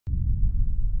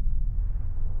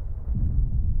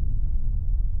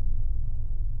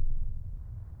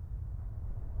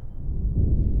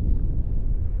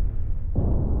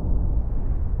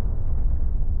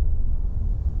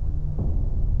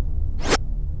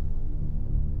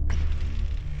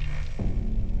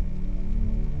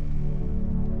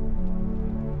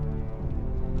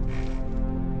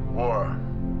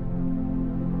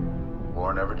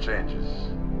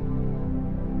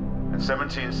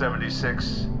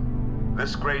1776,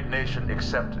 this great nation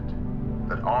accepted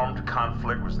that armed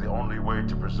conflict was the only way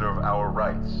to preserve our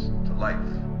rights to life,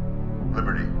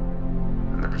 liberty,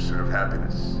 and the pursuit of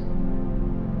happiness.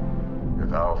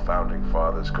 If our founding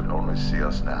fathers could only see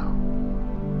us now.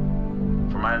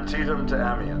 From Antietam to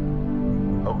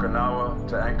Amiens, Okinawa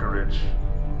to Anchorage,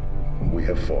 we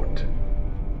have fought.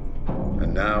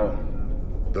 And now,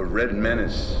 the Red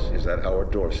Menace is at our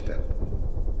doorstep.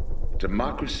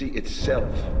 Democracy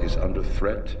itself is under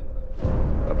threat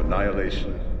of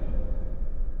annihilation.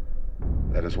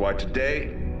 That is why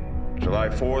today, July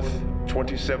 4th,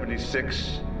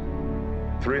 2076,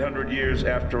 300 years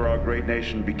after our great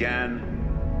nation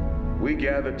began, we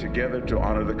gather together to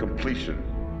honor the completion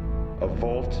of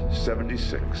Vault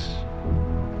 76.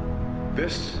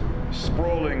 This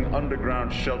sprawling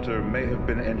underground shelter may have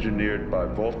been engineered by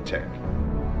Vault Tech,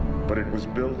 but it was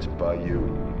built by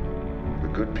you, the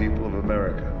good people of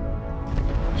America,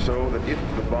 so that if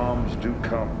the bombs do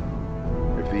come,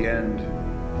 if the end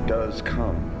does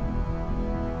come,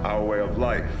 our way of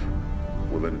life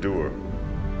will endure.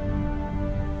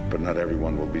 But not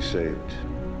everyone will be saved.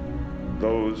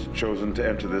 Those chosen to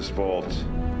enter this vault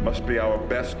must be our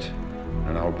best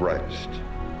and our brightest.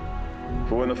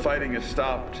 For when the fighting is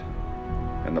stopped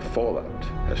and the fallout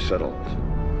has settled,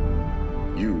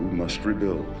 you must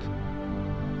rebuild.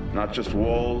 Not just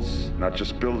walls, not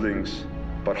just buildings,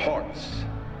 but hearts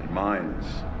and minds,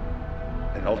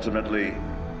 and ultimately,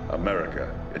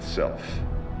 America itself.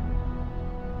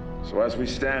 So as we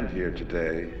stand here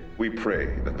today, we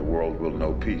pray that the world will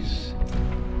know peace.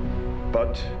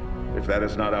 But if that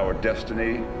is not our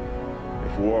destiny,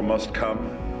 if war must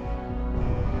come,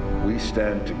 we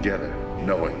stand together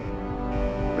knowing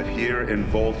that here in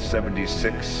Vault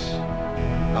 76,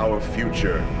 our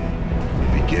future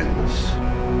begins.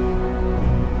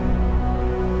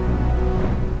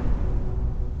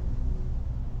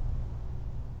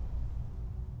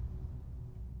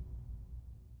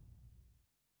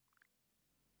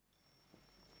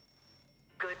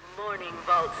 Good morning,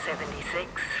 Vault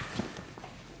 76.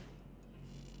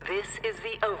 This is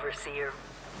the Overseer.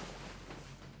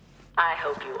 I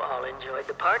hope you all enjoyed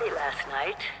the party last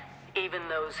night, even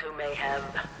those who may have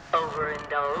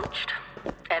overindulged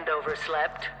and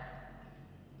overslept.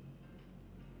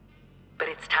 But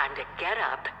it's time to get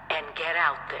up and get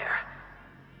out there.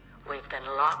 We've been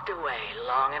locked away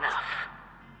long enough.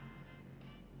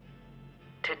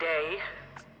 Today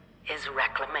is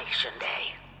Reclamation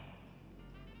Day.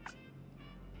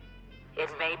 It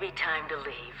may be time to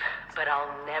leave, but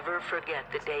I'll never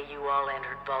forget the day you all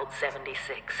entered Vault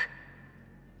 76.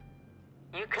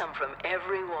 You come from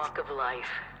every walk of life,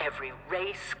 every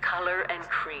race, color, and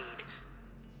creed.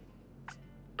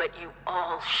 But you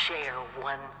all share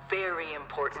one very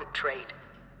important trait.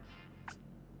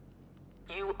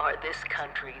 You are this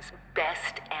country's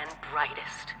best and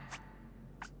brightest.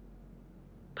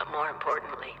 But more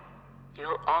importantly,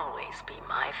 you'll always be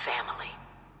my family.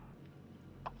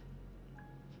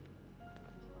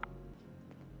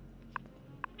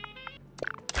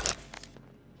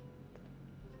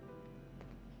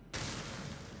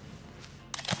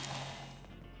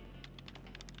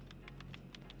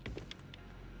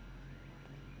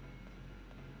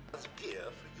 Gear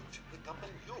for you to pick up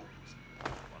and use.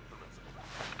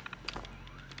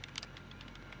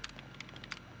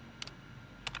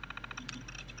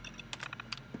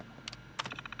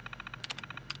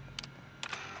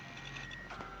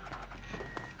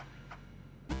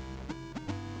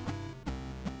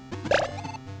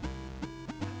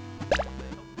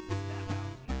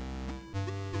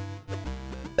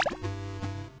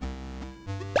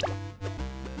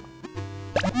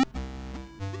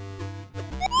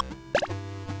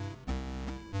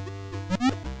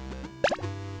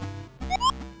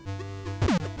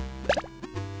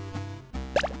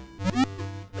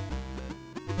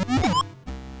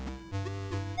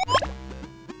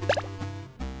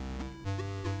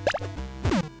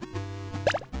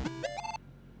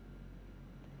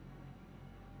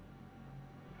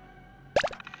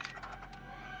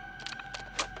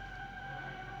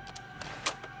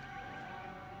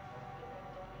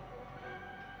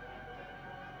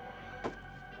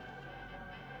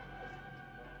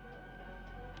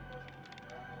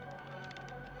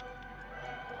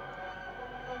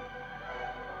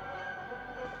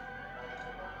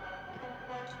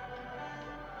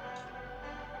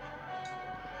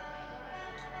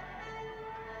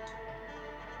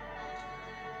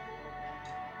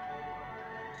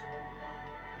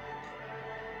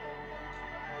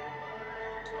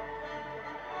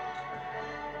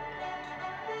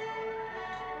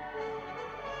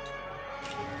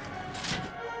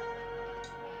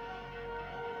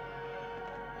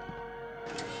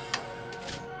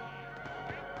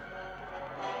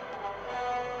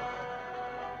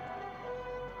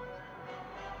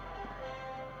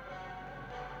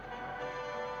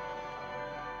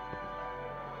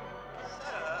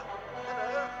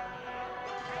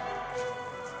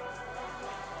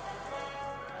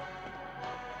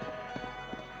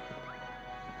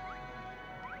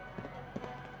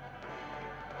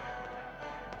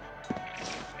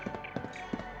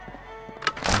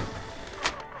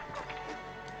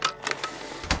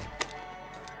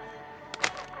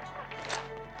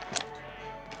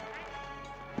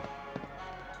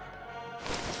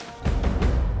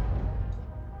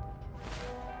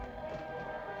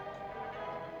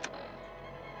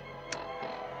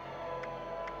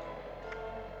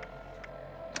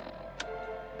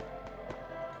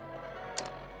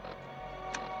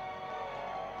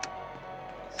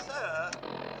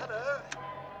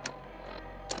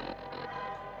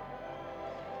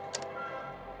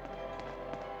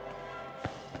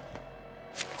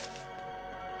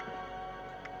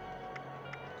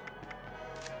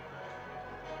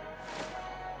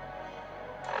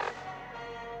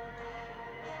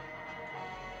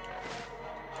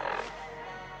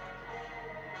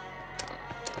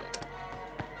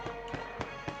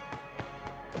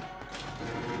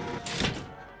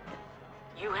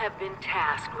 been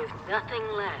tasked with nothing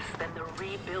less than the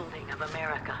rebuilding of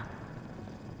America.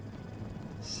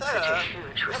 Sir, Such a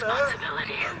huge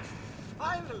responsibility.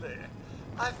 Finally,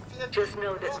 I feared Just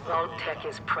know that Vault-Tec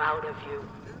is proud of you.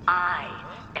 I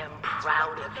am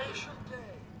proud of you.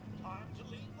 Time to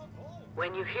leave the vault.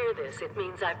 When you hear this, it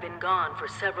means I've been gone for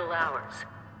several hours.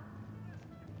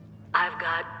 I've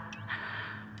got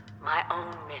my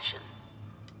own mission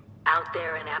out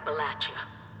there in Appalachia.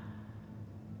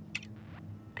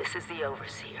 This is the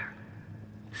Overseer,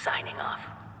 signing off.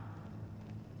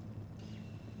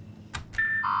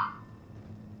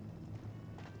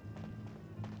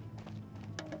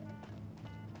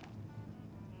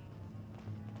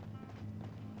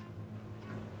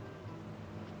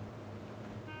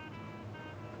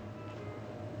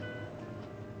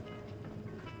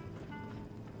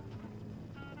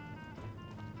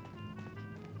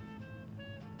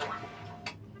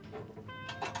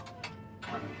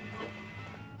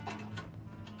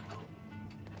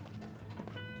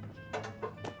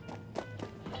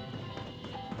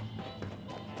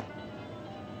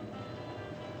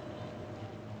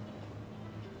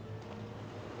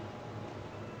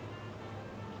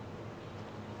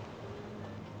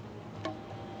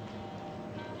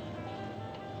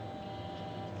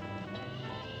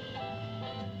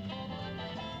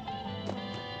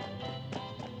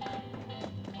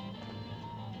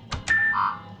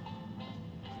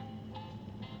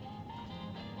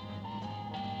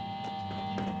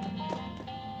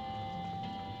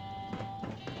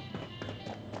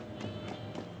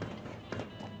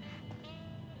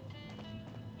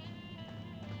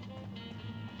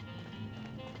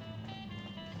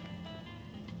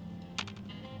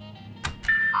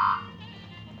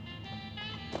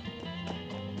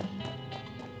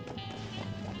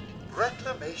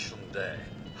 Reclamation Day.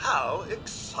 How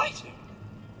exciting!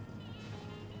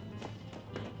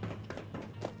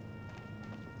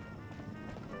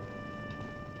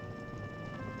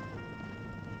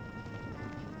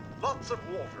 Lots of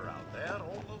water out there,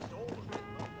 almost all of it.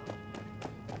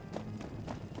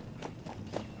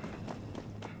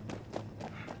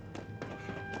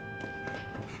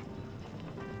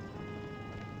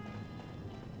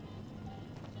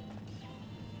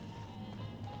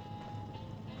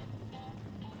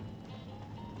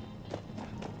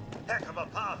 Heck of a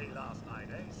party last night,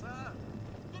 eh, sir?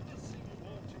 Good to see you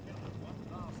all together one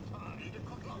last time. Need a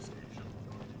cooking station.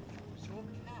 Use your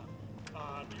camp.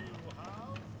 A new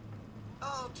house?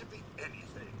 Oh, to be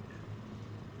anything.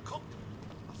 Cook,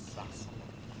 assassin,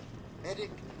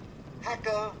 medic,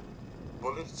 hacker,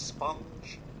 bullet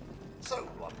sponge. So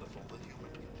wonderful that